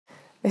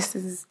This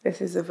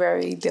is a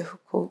very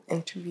difficult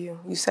interview.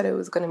 You said it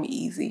was going to be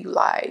easy. You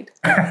lied.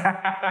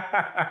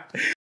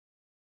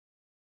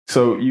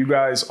 So you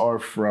guys are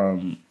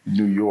from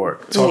New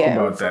York. Talk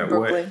about that.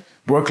 Brooklyn.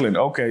 Brooklyn.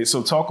 Okay.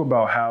 So talk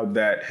about how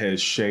that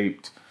has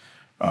shaped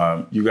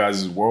you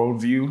guys'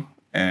 worldview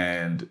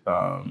and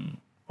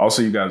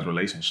also you guys'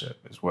 relationship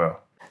as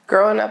well.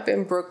 Growing up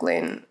in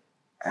Brooklyn,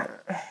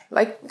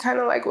 kind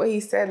of like what he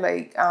said,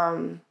 like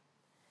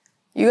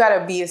you got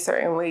to be a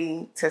certain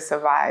way to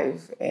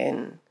survive,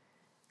 and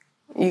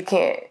you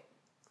can't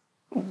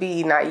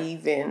be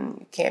naive and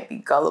you can't be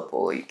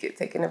gullible. You get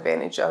taken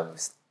advantage of,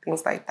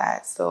 things like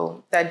that.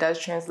 So that does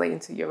translate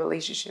into your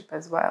relationship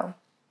as well.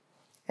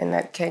 And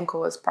that can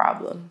cause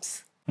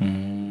problems.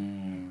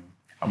 I'm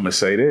going to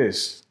say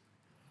this.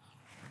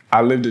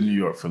 I lived in New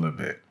York for a little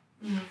bit.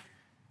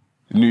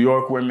 Mm-hmm. New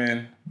York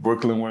women,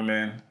 Brooklyn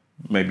women,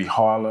 maybe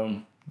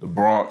Harlem, the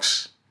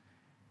Bronx,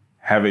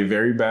 have a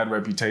very bad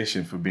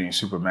reputation for being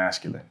super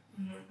masculine.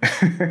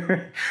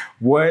 Mm-hmm.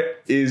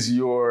 What is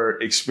your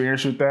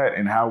experience with that?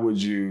 And how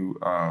would you,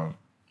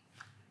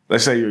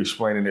 let's say you're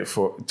explaining it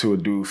to a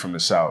dude from the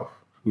South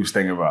who's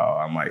thinking about,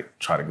 I might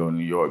try to go to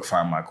New York,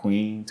 find my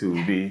queen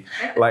to be,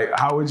 like,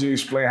 how would you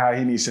explain how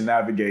he needs to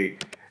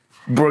navigate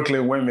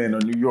Brooklyn women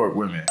or New York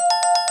women?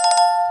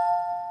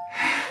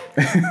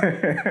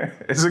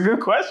 It's a good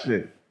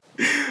question.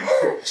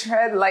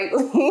 Tread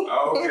lightly.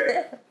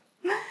 Okay.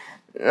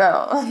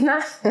 No,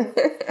 not.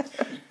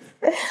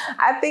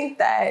 I think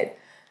that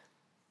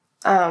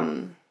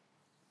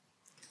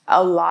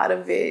a lot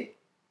of it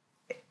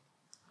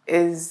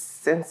is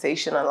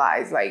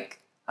sensationalized, like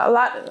a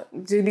lot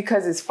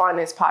because it's fun,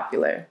 it's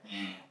popular,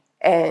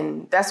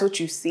 and that's what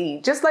you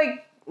see. Just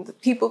like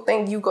people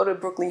think you go to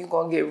Brooklyn, you're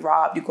gonna get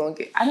robbed.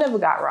 I never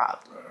got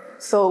robbed,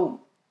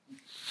 so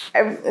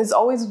it's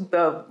always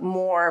the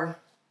more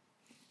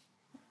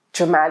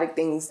dramatic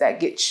things that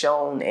get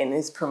shown and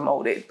is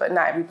promoted, but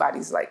not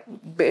everybody's like,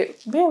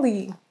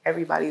 barely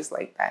everybody's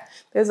like that.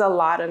 There's a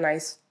lot of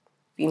nice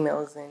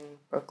females in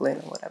Brooklyn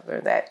or whatever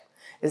that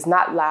is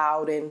not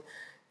loud and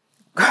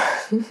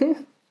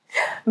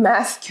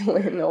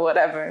masculine or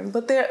whatever,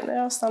 but there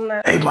are some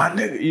that. Hey, my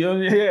nigga,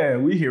 yeah,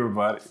 we hear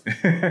about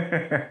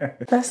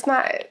it. That's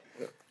not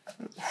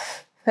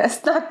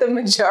the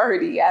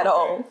majority at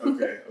all.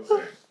 Okay.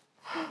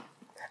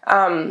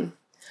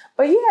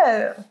 But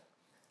yeah,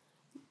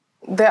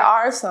 there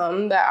are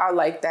some that are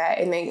like that,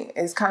 and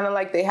it's kind of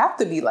like they have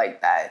to be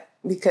like that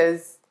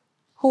because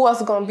who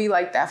else is gonna be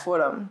like that for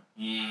them?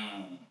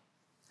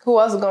 Who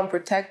else is gonna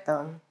protect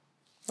them?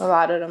 A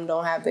lot of them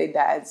don't have their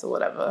dads or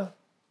whatever.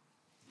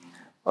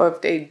 Or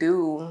if they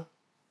do,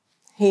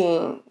 he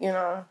ain't,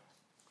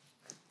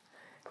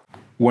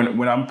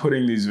 When I'm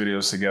putting these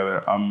videos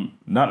together, I'm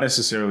not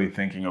necessarily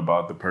thinking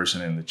about the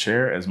person in the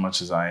chair as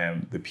much as I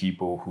am the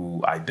people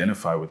who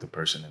identify with the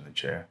person in the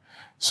chair.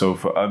 So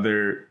for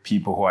other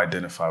people who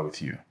identify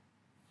with you,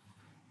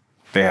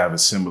 they have a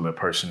similar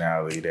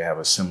personality, they have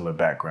a similar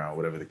background,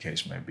 whatever the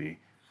case may be.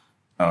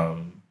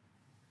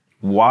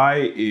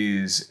 Why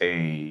is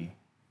a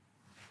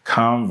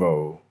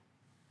convo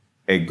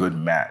a good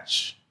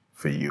match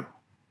for you?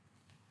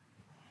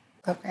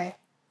 Okay.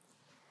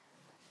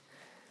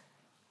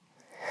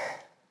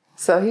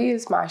 So he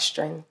is my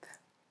strength.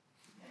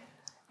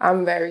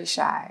 I'm very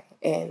shy,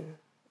 and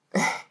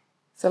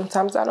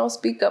sometimes I don't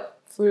speak up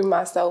for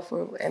myself,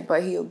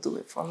 but he'll do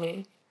it for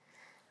me.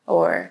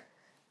 Or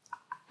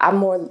I'm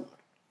more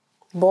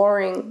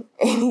boring,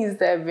 and he's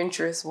the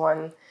adventurous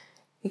one.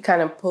 He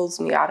kind of pulls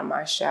me out of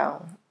my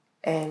shell,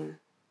 and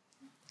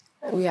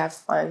we have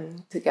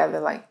fun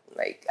together. Like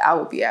I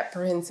would be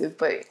apprehensive,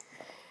 but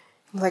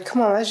I'm like,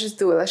 come on, let's just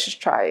do it. Let's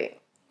just try it.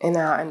 And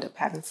I'll end up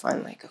having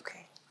fun. Like,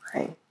 okay,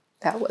 right.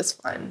 That was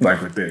fun.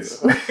 Like with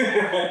this.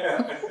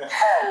 I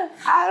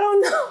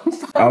don't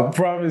know. I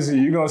promise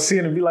you're going to see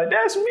it and be like,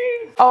 that's me.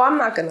 Oh, I'm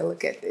not going to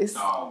look at this.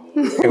 Oh,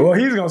 well,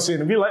 he's going to see it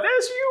and be like,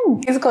 that's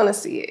you. He's going to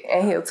see it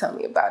and he'll tell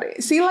me about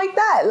it. See, like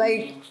that.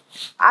 Like,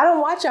 I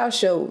don't watch our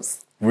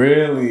shows.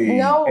 Really?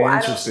 No,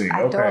 interesting.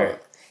 I don't.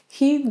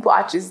 He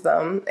watches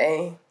them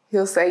and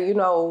he'll say,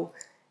 you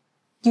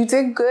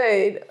did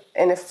good.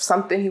 And if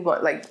something he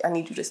wants, like, I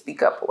need you to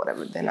speak up or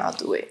whatever, then I'll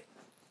do it.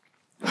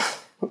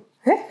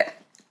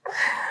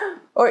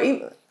 Or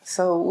even,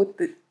 so with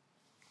the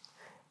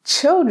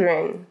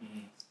children,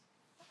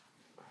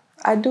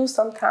 I do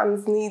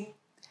sometimes need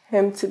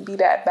him to be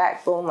that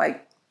backbone,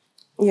 like,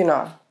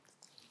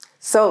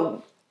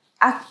 So,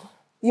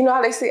 you know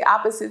how they say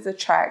opposites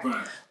attract?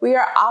 Right. We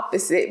are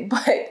opposite,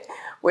 but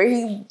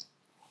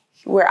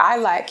where I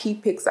lack, he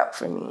picks up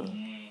for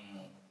me.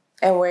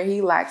 And where he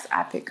lacks,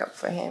 I pick up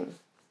for him.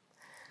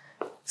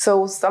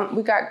 So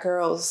we got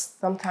girls,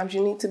 sometimes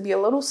you need to be a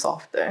little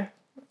softer.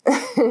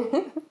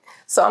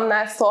 So I'm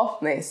not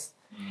softness.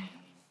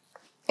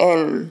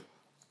 And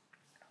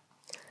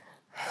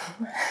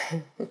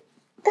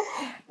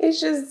he's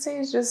just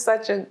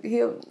such a,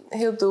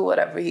 he'll do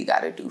whatever he got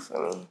to do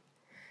for me.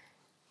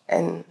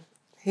 And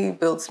he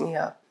builds me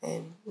up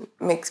and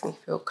makes me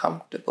feel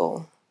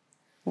comfortable.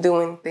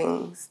 doing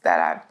things that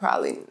I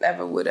probably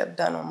never would have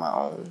done on my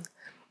own.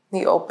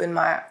 He opened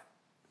my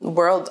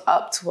world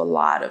up to a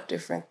lot of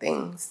different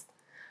things.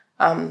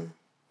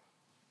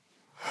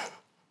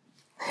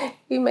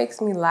 He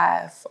makes me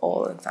laugh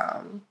all the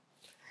time.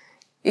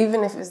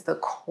 Even if it's the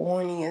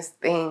corniest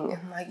thing,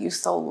 like, you're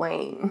so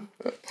lame.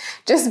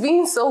 Just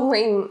being so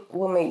lame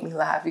will make me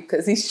laugh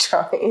because he's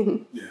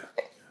trying.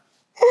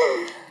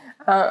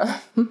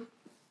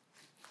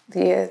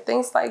 Yeah,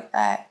 things like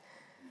that.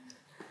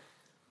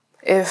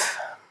 If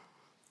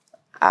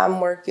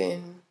I'm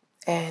working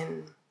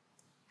and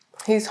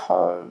he's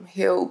home,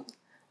 he'll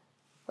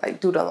like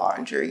do the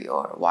laundry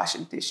or wash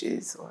the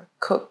dishes or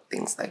cook,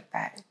 things like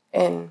that.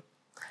 And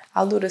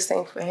I'll do the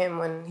same for him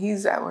when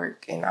he's at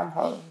work and I'm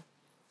home.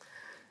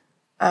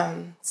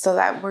 So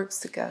that works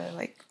together.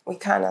 Like, we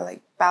kind of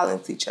like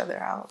balance each other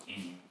out.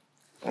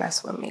 And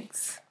that's what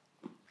makes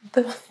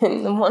the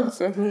one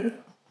for me.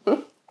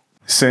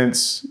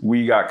 Since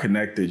we got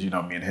connected, you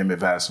know, me and him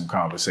have had some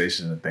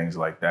conversations and things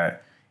like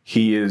that.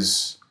 He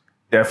is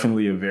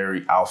definitely a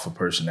very alpha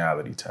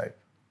personality type.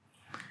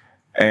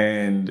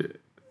 And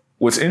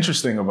what's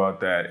interesting about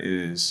that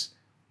is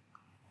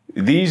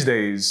these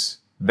days,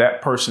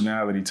 that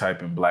personality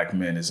type in Black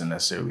men isn't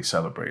necessarily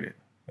celebrated.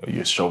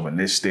 You're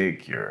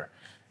chauvinistic, you're,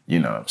 you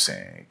know what I'm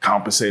saying,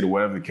 compensated,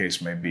 whatever the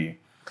case may be.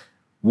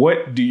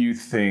 What do you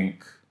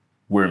think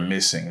we're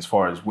missing as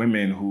far as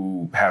women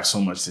who have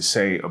so much to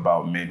say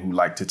about men who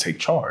like to take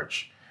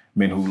charge,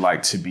 men who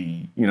like to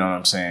be, you know what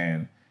I'm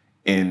saying,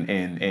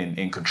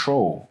 in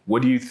control?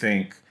 What do you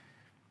think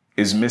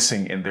is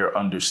missing in their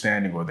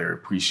understanding or their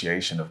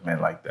appreciation of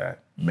men like that?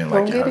 Men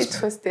like your husband? Don't get it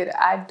twisted.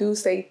 I do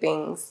say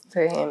things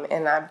to him,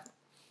 and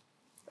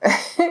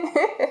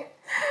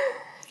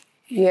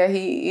yeah,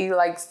 he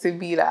likes to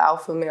be the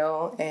alpha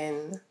male,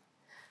 and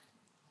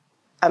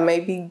I may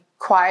be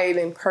quiet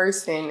in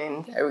person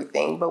and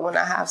everything, but when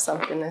I have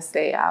something to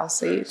say, I'll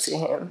say it to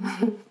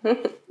him.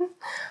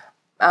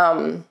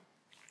 And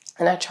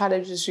I try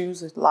to just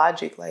use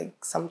logic.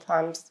 Like,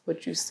 sometimes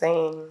what you're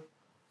saying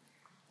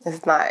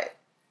is not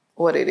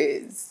what it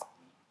is.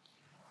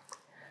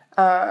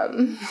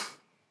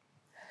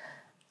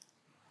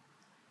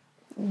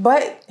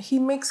 But he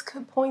makes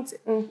good points,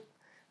 and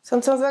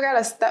sometimes I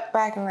gotta step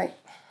back and like,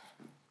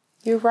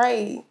 you're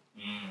right.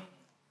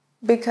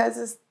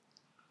 Because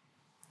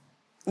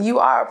you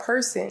are a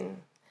person.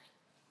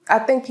 I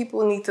think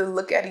people need to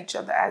look at each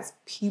other as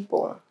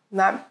people,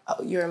 not,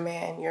 oh, you're a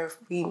man, you're a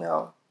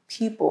female.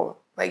 People,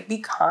 like, be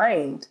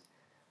kind.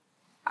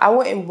 I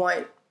wouldn't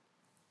want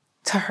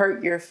to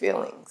hurt your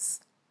feelings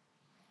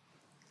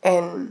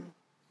and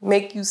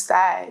make you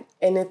sad.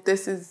 And if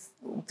this is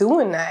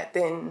doing that,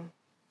 then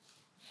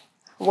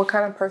what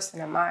kind of person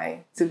am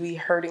I to be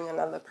hurting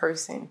another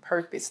person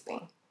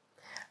purposely?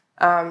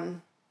 I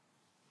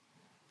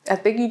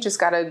think you just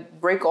gotta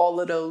break all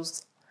of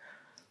those,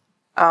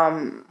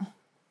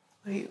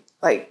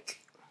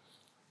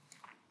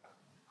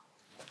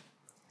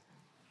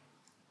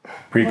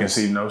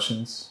 preconceived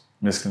notions,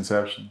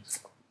 misconceptions.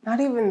 Not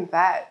even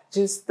that.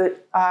 Just the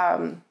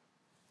I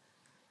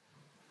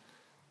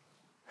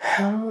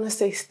don't want to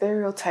say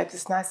stereotypes.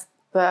 It's not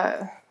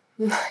the.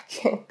 I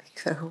can't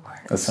think of the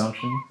word.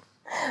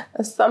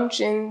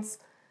 Assumptions.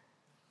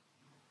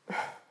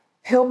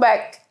 Peel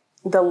back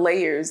the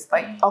layers.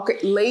 Like, okay,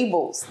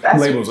 labels.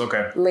 Labels.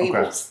 Okay.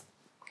 Labels. Okay.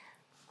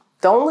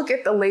 Don't look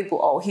at the label.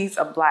 Oh, he's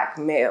a Black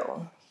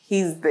male.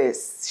 He's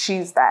this.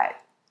 She's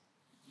that.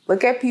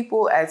 Look at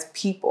people as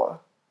people,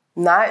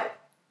 not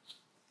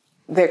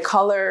their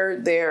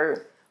color,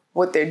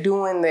 what they're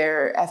doing,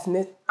 their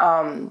ethnic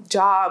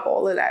job,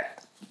 all of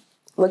that.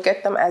 Look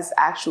at them as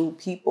actual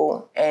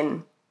people,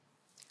 and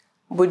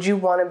would you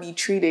want to be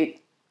treated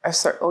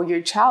or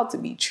your child to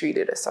be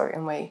treated a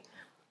certain way?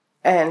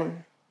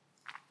 And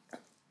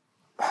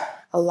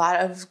a lot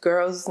of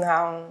girls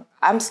now,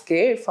 I'm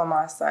scared for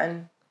my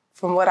son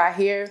from what I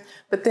hear,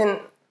 but then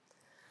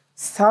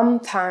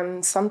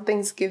sometimes some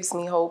things gives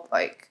me hope,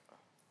 like,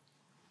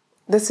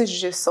 this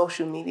is just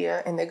social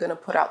media and they're going to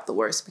put out the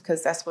worst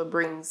because that's what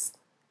brings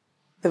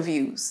the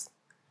views.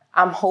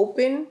 I'm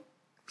hoping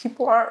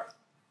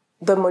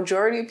the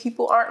majority of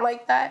people aren't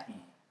like that.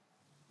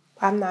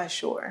 I'm not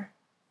sure.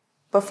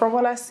 But from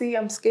what I see,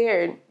 I'm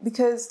scared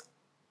because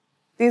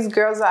these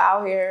girls are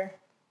out here,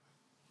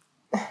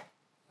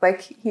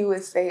 like he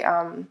would say,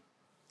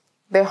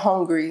 they're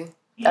hungry.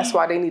 That's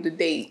why they need a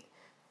date.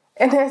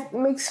 And that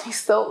makes me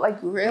so, like,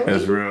 really?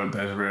 That's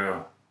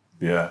real.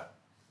 Yeah.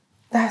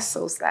 That's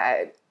so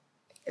sad.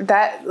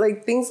 That,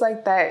 like, things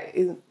like that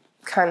is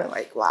kind of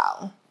like,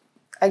 wow.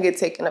 I get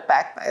taken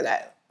aback by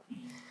that.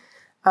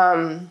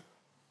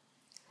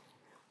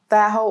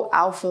 That whole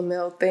alpha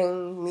male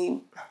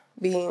thing,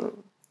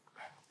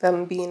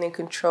 them being in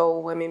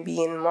control, women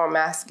being more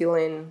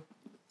masculine,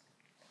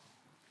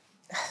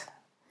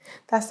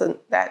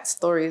 that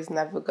story is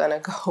never gonna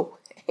go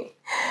away.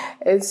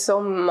 It's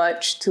so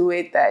much to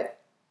it that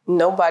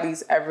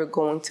nobody's ever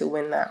going to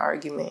win that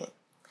argument,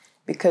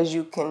 because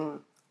you can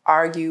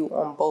argue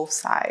on both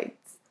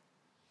sides.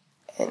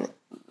 And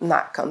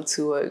not come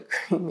to an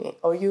agreement,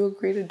 or you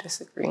agree to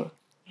disagree.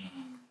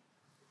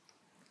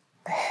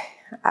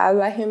 I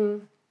let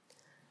him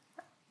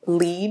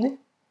lead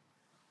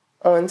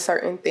on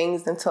certain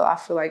things until I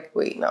feel like,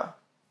 wait, no,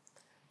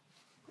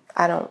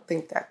 I don't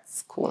think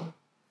that's cool.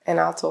 And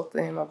I'll talk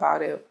to him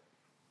about it.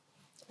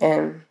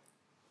 And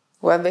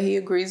whether he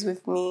agrees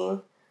with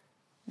me,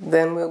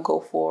 then we'll go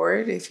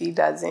forward. If he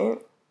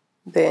doesn't,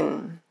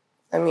 then,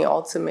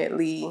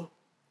 ultimately,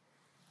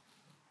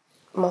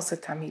 most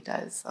of the time he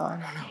does. So I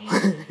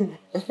don't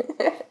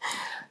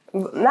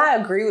know.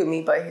 Not agree with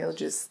me, but he'll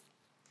just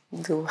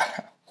do what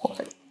I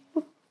want.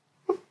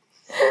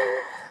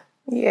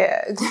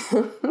 Yeah,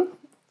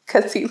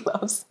 because he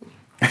loves me.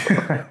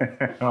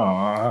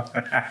 Aww.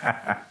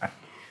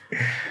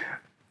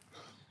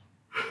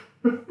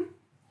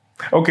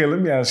 Okay, let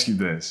me ask you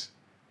this.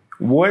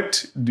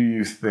 What do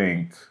you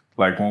think,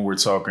 like when we're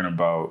talking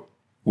about,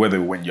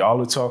 whether when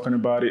y'all are talking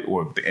about it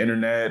or the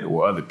internet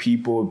or other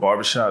people,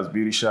 barbershops,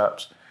 beauty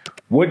shops,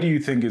 what do you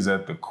think is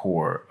at the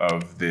core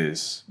of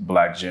this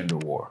Black gender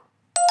war?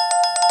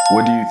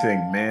 What do you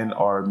think men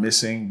are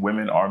missing,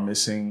 women are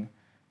missing,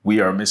 we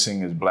are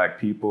missing as Black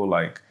people?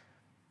 Like,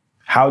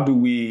 how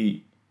do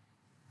the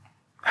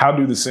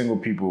single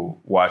people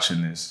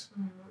watching this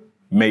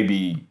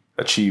maybe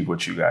achieve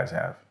what you guys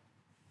have?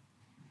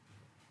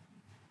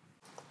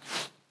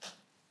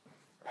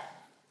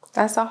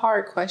 That's a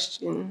hard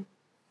question.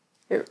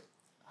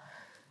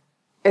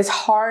 It's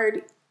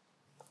hard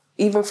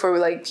even for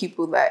like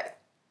people that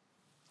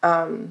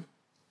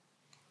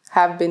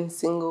have been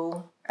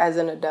single as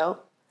an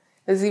adult.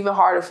 It's even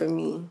harder for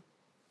me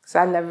because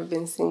I've never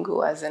been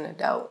single as an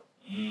adult.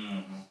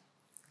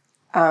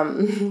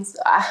 So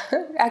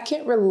I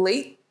can't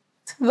relate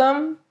to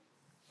them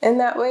in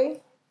that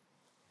way.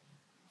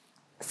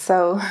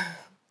 So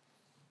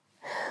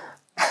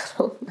I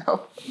don't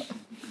know.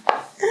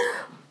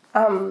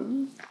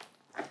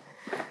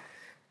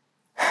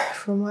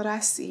 From what I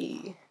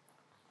see,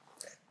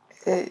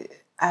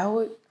 I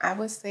would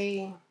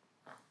say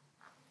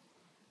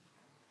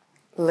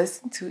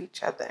listen to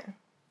each other.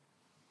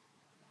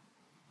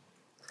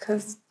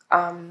 Because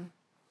and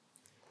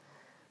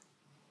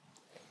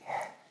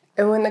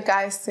when the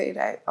guys say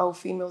that, oh,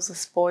 females are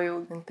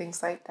spoiled and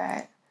things like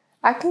that,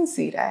 I can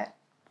see that.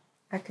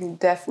 I can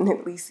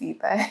definitely see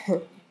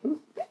that.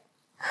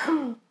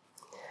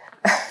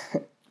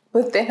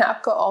 But then I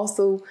could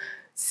also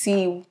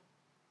see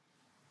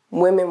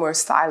women were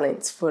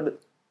silenced for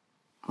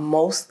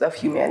most of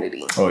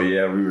humanity. Oh,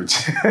 yeah, we were.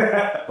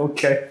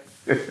 Okay.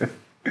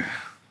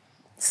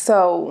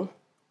 So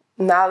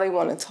now they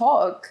want to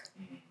talk.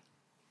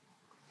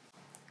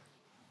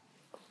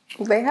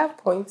 They have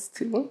points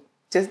too.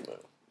 Just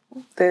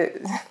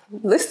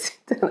listen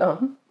to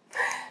them.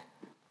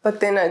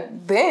 But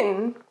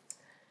then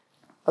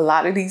a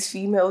lot of these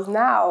females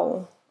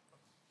now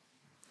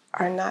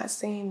are not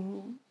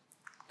saying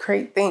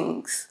great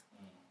things.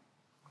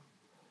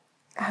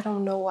 I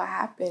don't know what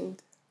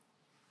happened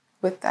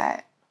with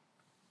that.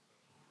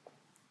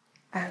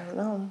 I don't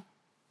know.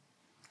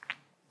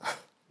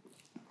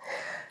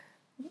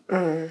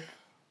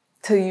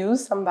 To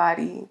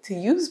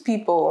use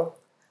people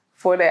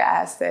for their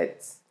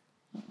assets,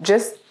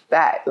 just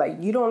that, like,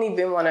 you don't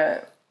even want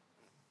to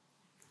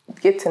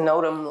get to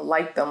know them,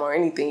 like them, or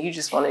anything. You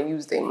just want to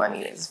use their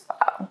money as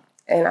file.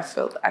 And I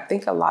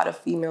think a lot of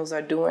females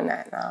are doing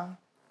that now.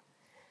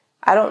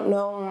 I don't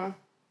know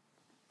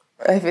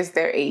if it's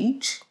their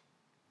age,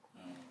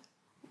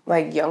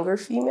 like younger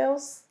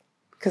females,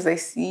 because they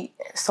see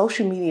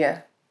social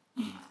media.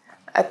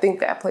 I think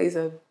that plays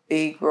a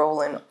big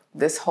role in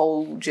this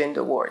whole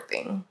gender war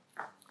thing.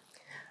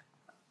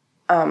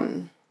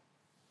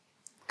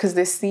 Because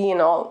they're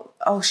seeing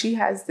oh, she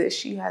has this,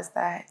 she has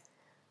that.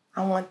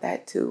 I want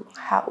that too.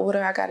 What do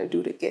I got to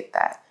do to get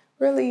that?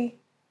 Really,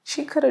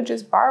 she could have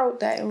just borrowed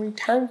that and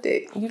returned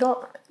it.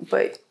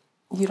 But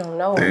you don't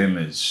know. The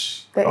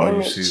image.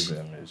 You see the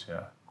image,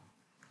 yeah.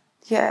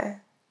 Yeah.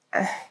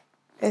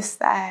 It's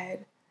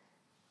sad.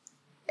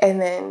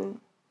 And then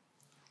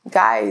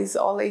guys,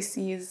 all they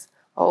see is,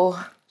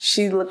 oh,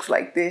 she looks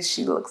like this,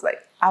 she looks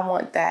like, I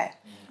want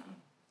that.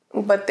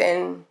 But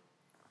then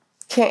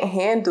can't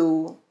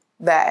handle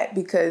that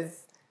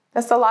because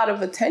that's a lot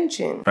of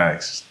attention.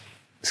 Facts.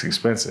 It's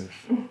expensive.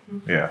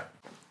 Yeah.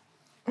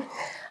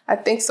 I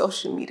think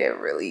social media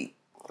really,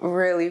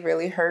 really,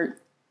 really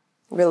hurt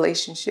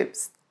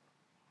relationships.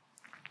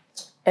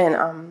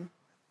 And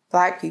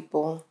Black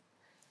people,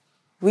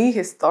 we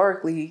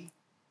historically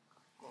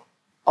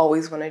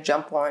always want to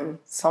jump on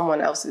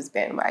someone else's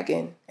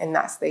bandwagon and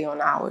not stay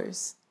on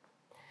ours.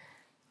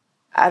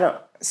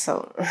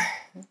 So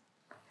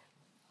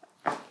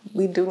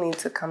we do need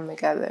to come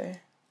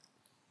together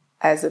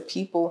as a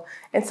people.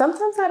 And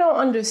sometimes I don't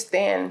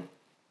understand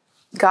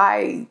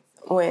guys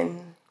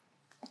when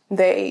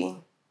they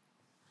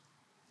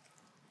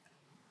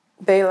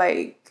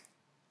like,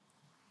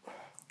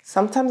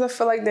 sometimes I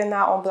feel like they're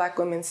not on Black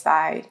women's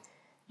side.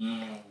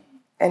 And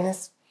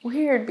it's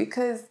weird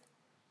because,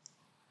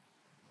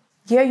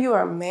 yeah,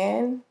 you're a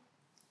man,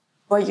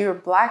 but you're a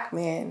Black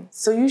man,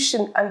 so you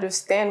should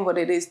understand what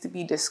it is to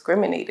be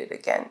discriminated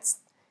against.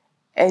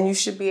 And you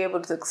should be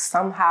able to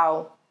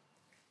somehow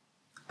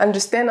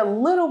understand a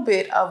little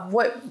bit of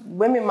what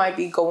women might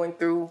be going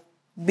through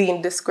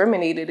being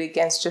discriminated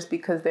against just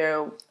because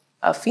they're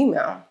a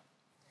female.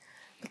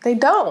 But they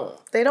don't.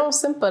 They don't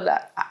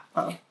sympathize.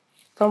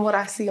 From what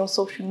I see on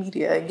social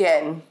media,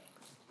 again,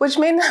 which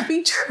may not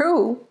be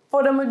true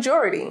for the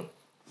majority.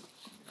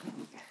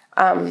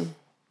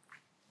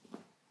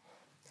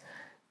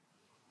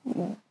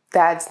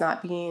 Dad's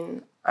not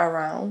being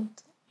around.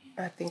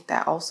 I think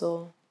that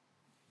also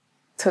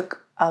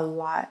took a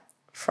lot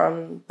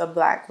from the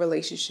Black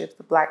relationships,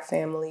 the Black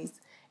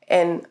families,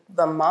 and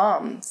the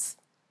moms.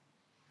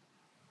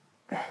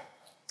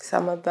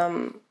 Some of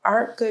them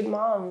aren't good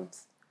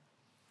moms.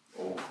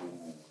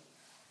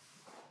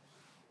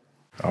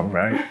 All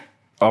right.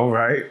 All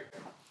right.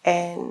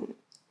 And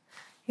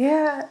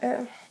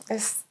yeah,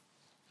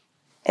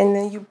 and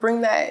then you bring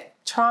that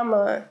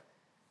trauma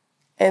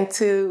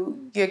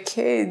into your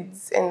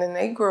kids, and then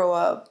they grow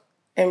up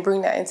and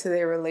bring that into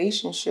their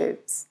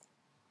relationships.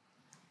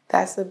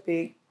 That's a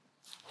big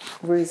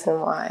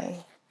reason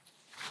why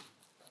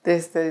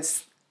there's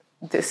this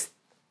distance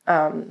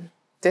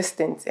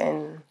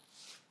and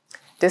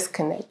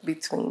disconnect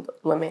between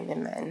women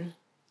and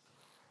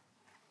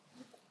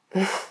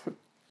men.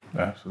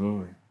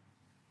 Absolutely.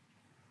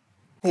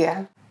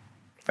 Yeah.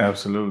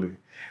 Absolutely.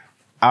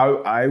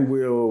 I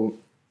will.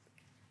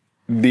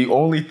 The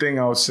only thing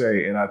I'll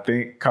say, and I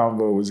think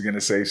Combo was going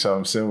to say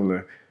something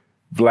similar,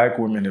 Black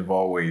women have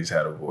always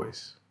had a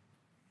voice.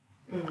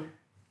 Mm-hmm.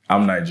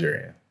 I'm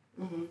Nigerian.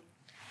 Mm-hmm.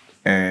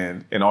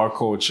 And in our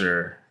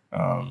culture,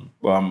 I'm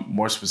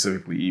more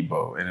specifically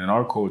Igbo, and in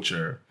our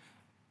culture,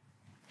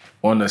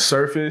 on the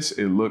surface,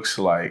 it looks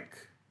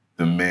like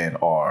the men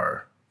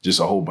are just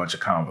a whole bunch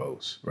of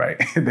combos,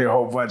 right? They're a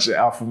whole bunch of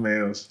alpha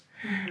males.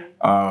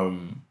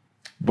 Mm-hmm.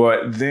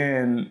 But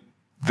then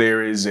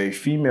there is a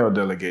female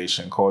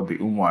delegation called the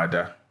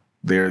Umuada.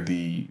 They're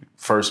the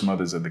first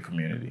mothers of the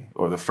community,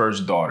 or the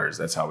first daughters.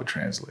 That's how it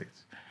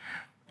translates.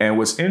 And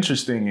what's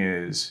interesting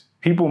is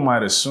people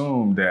might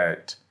assume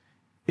that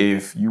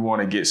if you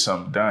want to get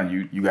something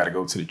done, you got to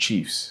go to the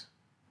chiefs,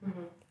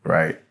 mm-hmm.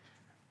 right?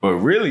 But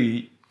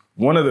really,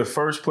 one of the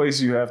first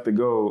places you have to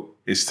go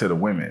is to the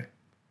women.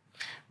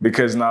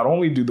 Because not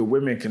only do the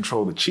women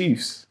control the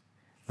chiefs,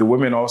 the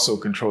women also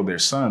control their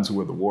sons, who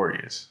are the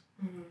warriors.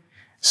 Mm-hmm.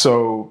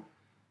 So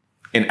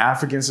in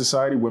African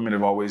society, women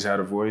have always had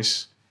a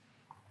voice.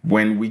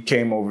 When we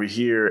came over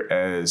here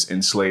as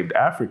enslaved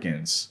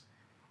Africans,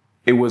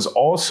 it was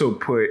also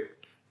put,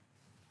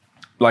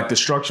 like the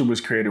structure was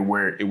created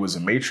where it was a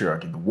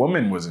matriarchy. The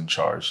woman was in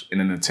charge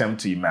in an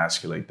attempt to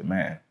emasculate the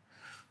man.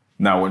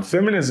 Now, when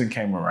feminism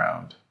came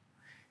around,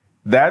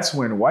 that's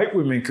when white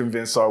women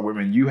convinced our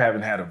women, you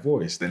haven't had a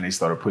voice. Then they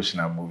started pushing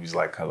out movies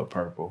like Color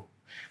Purple.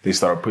 They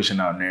started pushing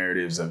out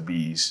narratives of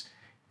these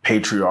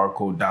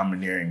patriarchal,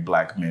 domineering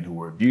Black men who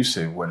were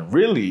abusive, when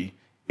really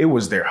it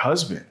was their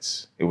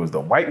husbands. It was the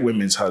white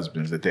women's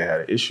husbands that they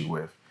had an issue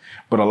with.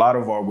 But a lot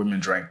of our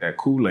women drank that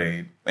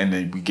Kool-Aid, and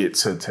then we get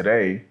to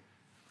today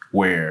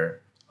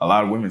where a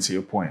lot of women, to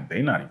your point,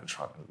 they're not even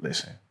trying to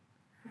listen.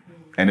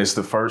 Mm-hmm. And it's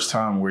the first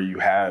time where you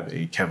have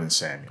a Kevin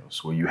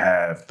Samuels, where you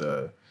have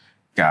the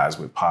guys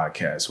with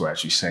podcasts who are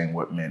actually saying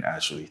what men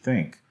actually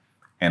think.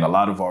 And a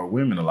lot of our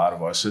women, a lot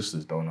of our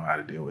sisters don't know how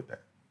to deal with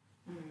that.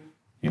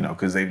 You know,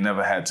 because they've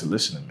never had to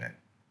listen to men.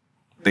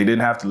 They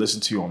didn't have to listen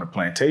to you on a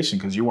plantation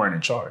because you weren't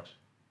in charge.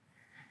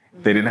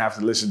 Mm-hmm. They didn't have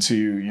to listen to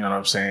you, you know what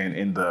I'm saying,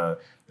 in the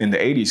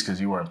 80s because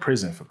you were in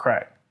prison for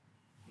crack.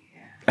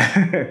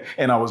 Yeah.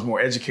 And I was more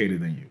educated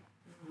than you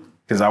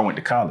because I went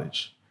to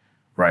college,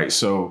 right?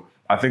 So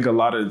I think a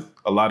lot of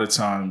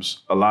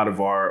times, a lot of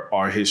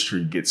our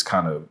history gets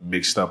kind of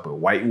mixed up with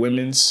white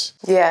women's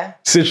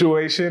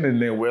situation.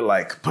 And then we're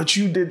like, but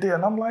you did that.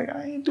 And I'm like,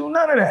 I ain't do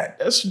none of that.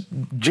 That's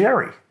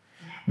Jerry.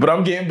 But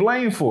I'm getting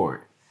blamed for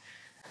it.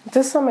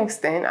 To some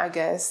extent, I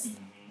guess.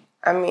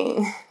 I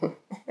mean,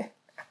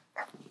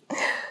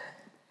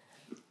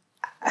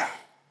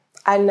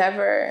 I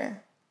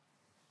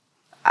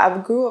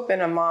grew up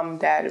in a mom and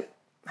dad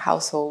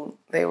household.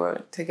 They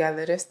were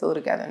together. They're still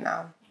together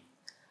now.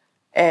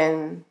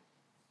 And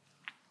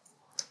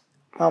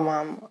my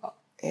mom,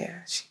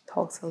 she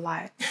talks a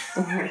lot.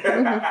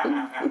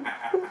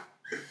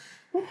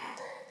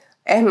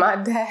 And my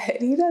dad,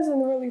 he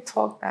doesn't really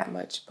talk that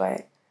much,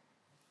 but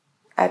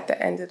at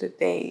the end of the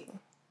day,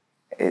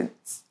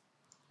 it's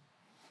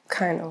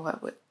kind of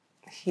what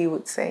he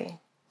would say.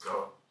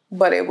 Oh.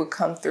 But it would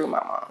come through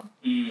my mom.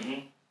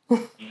 Mm-hmm.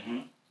 Mm-hmm.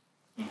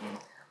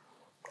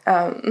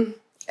 Mm-hmm.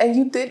 And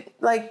you did,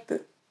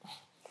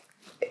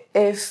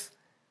 if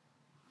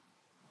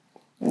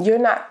you're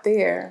not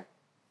there,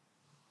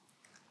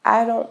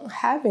 I don't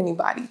have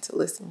anybody to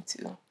listen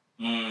to.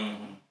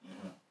 Mm-hmm.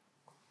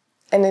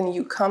 And then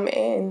you come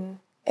in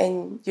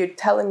and you're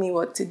telling me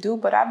what to do,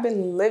 but I've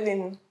been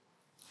living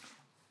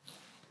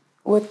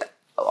with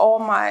all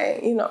my,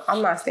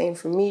 I'm not saying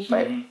for me,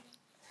 but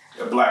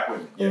the Black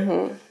women. Yeah.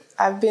 Mm-hmm.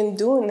 I've been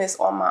doing this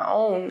on my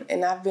own,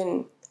 and I've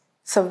been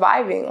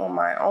surviving on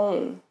my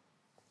own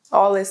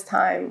all this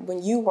time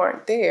when you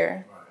weren't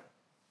there. Right.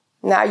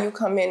 Now you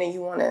come in and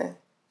you want to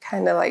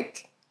kind of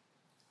like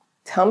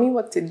tell me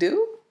what to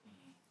do?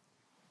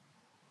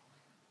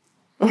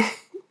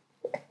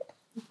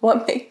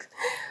 What makes...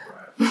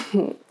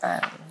 Right. I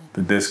don't know.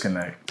 The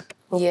disconnect.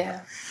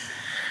 Yeah.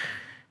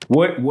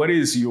 What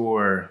is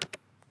your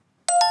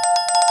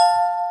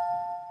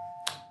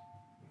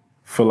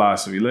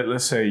philosophy?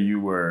 Let's say you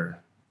were,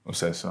 what's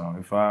that song?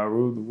 If I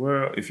ruled the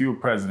world, if you were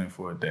president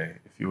for a day,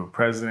 if you were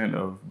president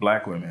of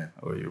Black women,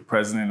 or you're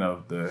president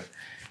of the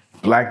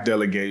Black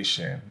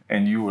delegation,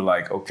 and you were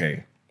like,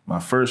 okay, my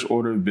first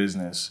order of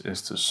business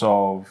is to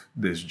solve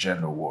this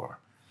gender war.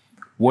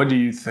 What do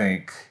you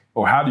think,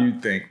 or how do you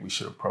think we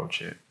should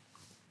approach it?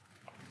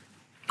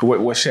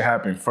 What should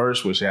happen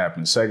first? What should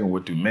happen second?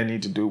 What do men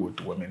need to do? What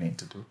do women need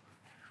to do?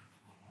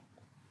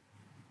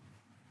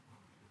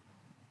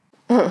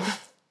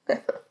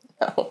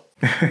 No.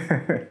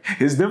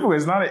 It's difficult.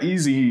 It's not an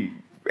easy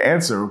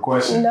answer or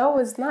question. No,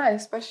 it's not,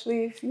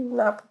 especially if you're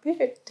not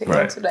prepared to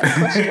answer that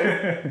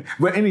question.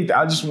 But anything,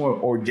 I just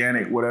want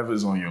organic,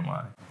 whatever's on your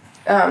mind.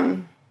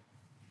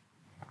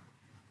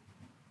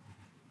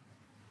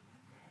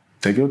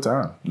 Take your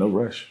time. No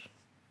rush.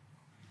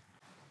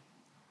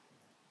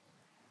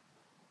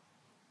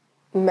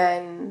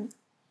 Men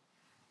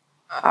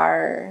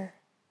are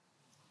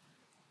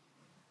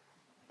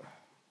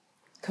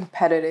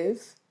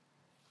competitive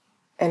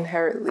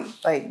inherently,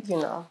 like, you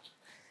know,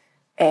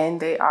 and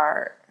they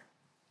are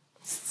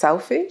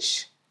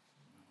selfish.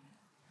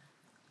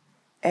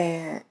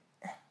 And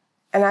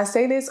I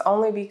say this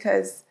only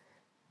because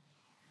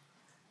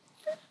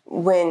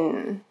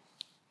when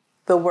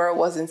the world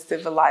wasn't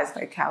civilized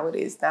like how it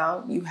is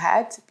now, you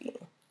had to be.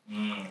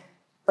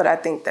 But I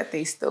think that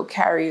they still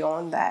carry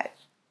on that.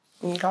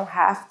 You don't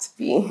have to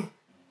be.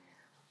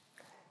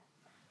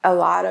 A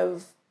lot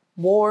of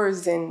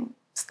wars and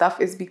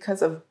stuff is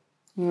because of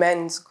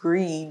men's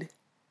greed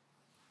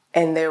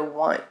and their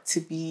want to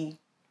be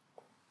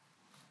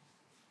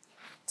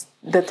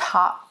the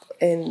top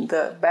and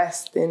the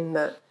best in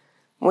the...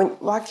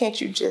 Why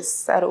can't you just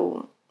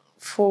settle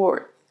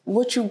for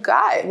what you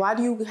got? Why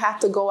do you have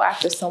to go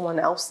after someone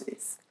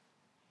else's?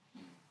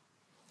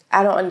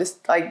 I don't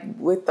understand, like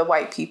with the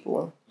white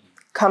people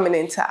coming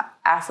into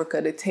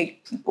Africa to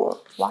take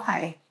people.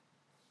 Why?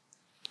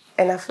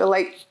 And I feel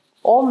like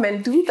all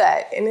men do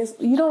that. And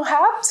you don't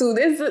have to.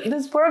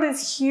 This world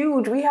is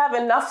huge. We have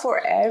enough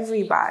for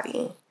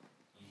everybody.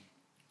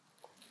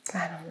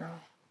 I don't know.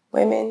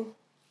 Women.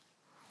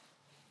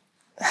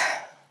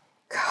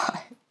 God.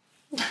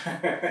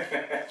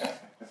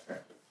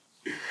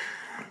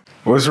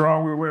 What's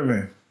wrong with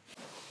women?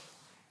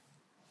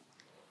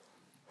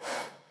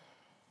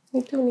 We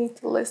do need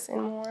to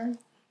listen more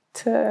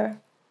to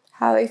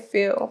how they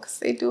feel, because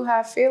they do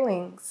have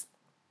feelings.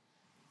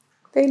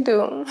 They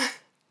do.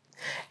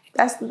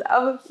 That's the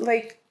other,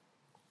 like,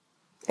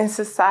 in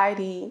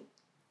society,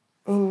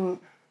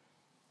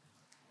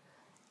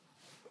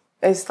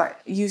 it's like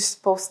you're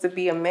supposed to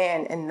be a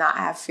man and not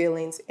have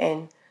feelings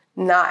and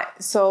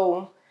not,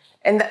 so,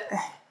 and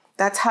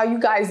that's how you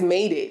guys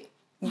made it.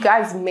 You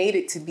guys made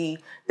it to be,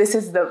 this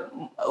is the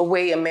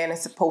way a man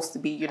is supposed to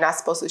be. You're not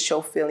supposed to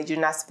show feelings. You're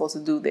not supposed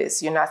to do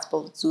this. You're not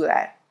supposed to do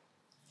that.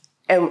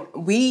 And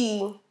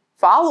we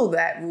follow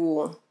that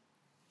rule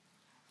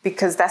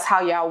because that's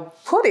how y'all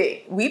put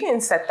it. We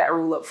didn't set that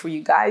rule up for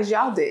you guys.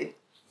 Y'all did.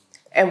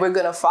 And we're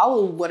going to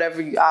follow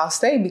whatever y'all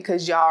say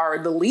because y'all are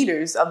the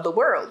leaders of the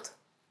world.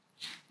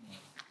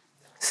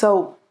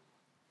 So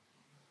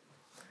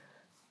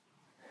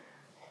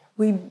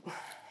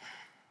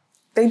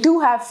they do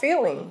have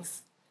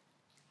feelings.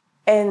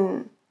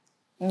 And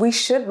we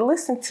should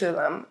listen to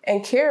them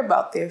and care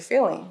about their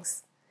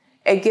feelings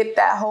and get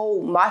that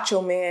whole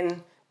macho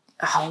man,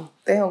 oh,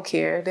 they don't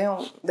care.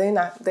 They're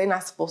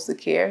not supposed to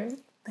care.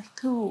 They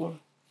do.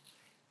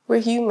 We're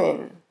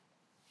human.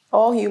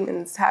 All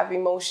humans have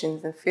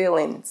emotions and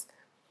feelings.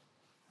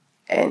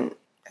 And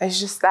it's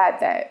just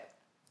that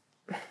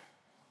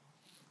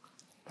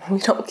we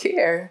don't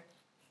care.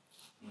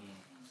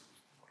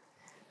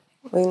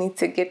 We need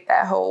to get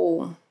that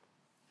whole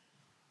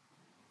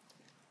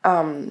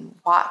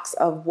box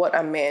of what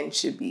a man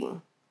should be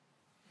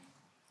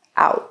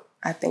out.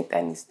 I think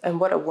that needs, and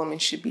what a woman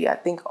should be. I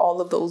think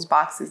all of those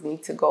boxes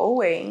need to go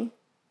away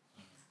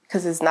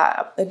because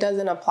it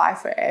doesn't apply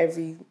for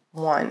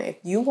everyone. If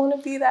you want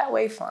to be that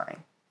way,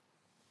 fine.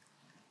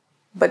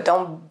 But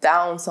don't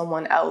down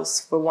someone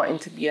else for wanting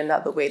to be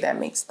another way that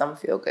makes them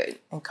feel good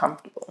and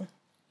comfortable.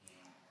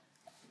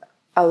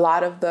 A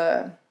lot of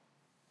the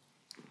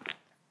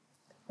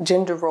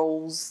gender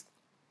roles,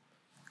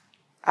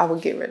 I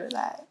would get rid of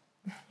that.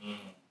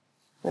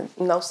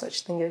 No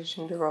such thing as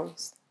gender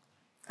roles.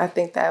 I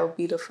think that would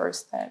be the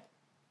first step.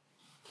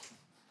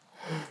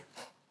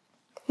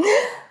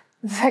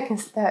 The second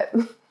step,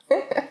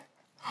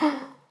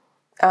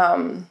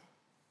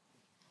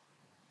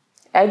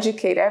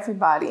 educate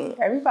everybody.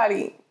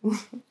 Everybody,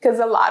 because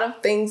a lot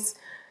of things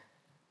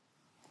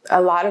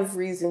a lot of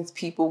reasons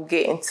people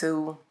get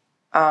into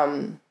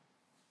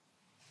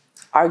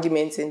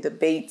arguments and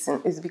debates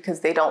is because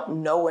they don't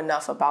know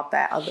enough about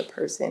that other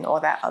person or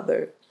that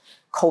other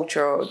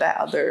culture or that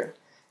other.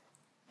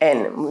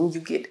 And when you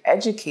get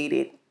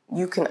educated,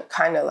 you can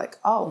kind of like,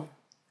 oh,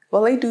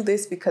 well, they do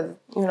this because,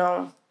 you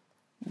know,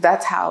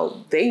 that's how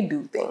they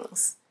do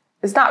things.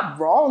 It's not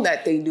wrong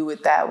that they do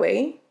it that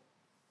way.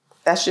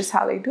 That's just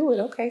how they do it.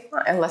 Okay,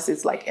 fine. Unless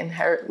it's like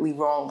inherently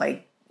wrong,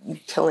 like you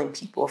killing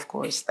people, of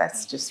course,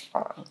 that's just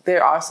wrong.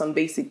 There are some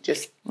basic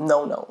just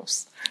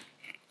no-nos.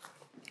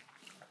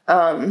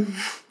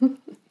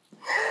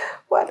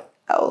 What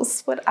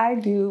else would I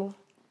do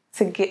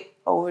to get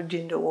over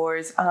gender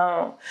wars?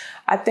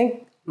 I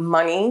think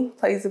money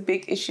plays a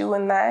big issue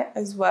in that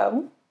as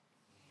well.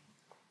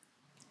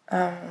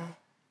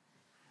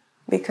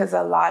 Because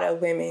a lot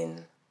of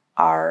women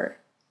are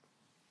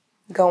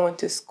going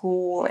to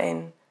school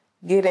and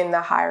getting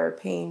the higher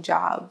paying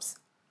jobs,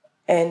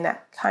 and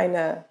that kind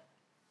of,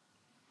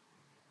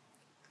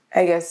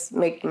 I guess,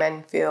 make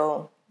men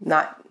feel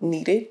not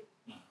needed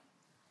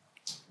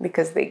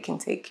because they can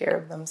take care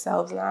of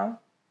themselves now.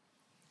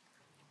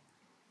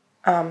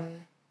 I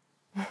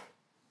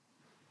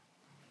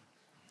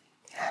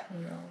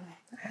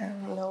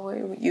don't know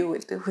what you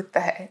would do with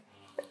that.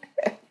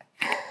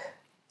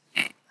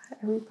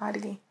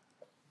 Everybody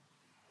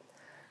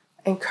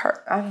I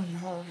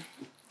don't know.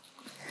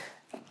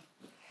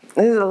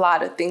 There's a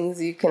lot of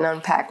things you can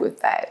unpack with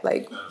that.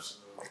 Like,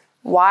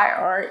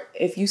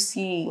 if you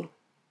see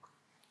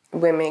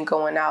women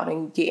going out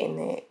and getting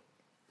it,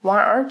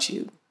 why aren't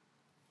you?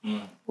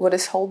 What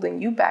is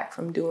holding you back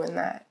from doing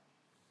that?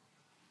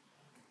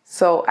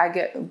 So I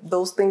get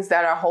those things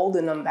that are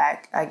holding them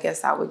back. I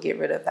guess I would get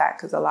rid of that,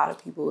 because a lot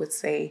of people would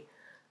say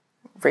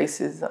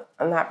racism,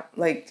 not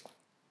like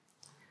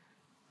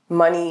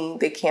money,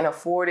 they can't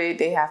afford it.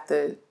 They have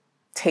to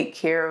take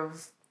care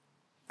of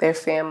their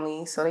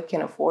family, so they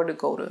can't afford to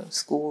go to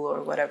school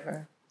or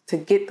whatever to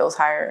get those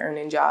higher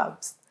earning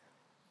jobs.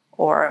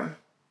 Or,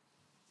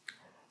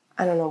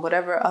 I don't know,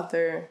 whatever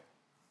other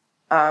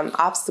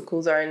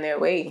obstacles are in their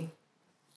way.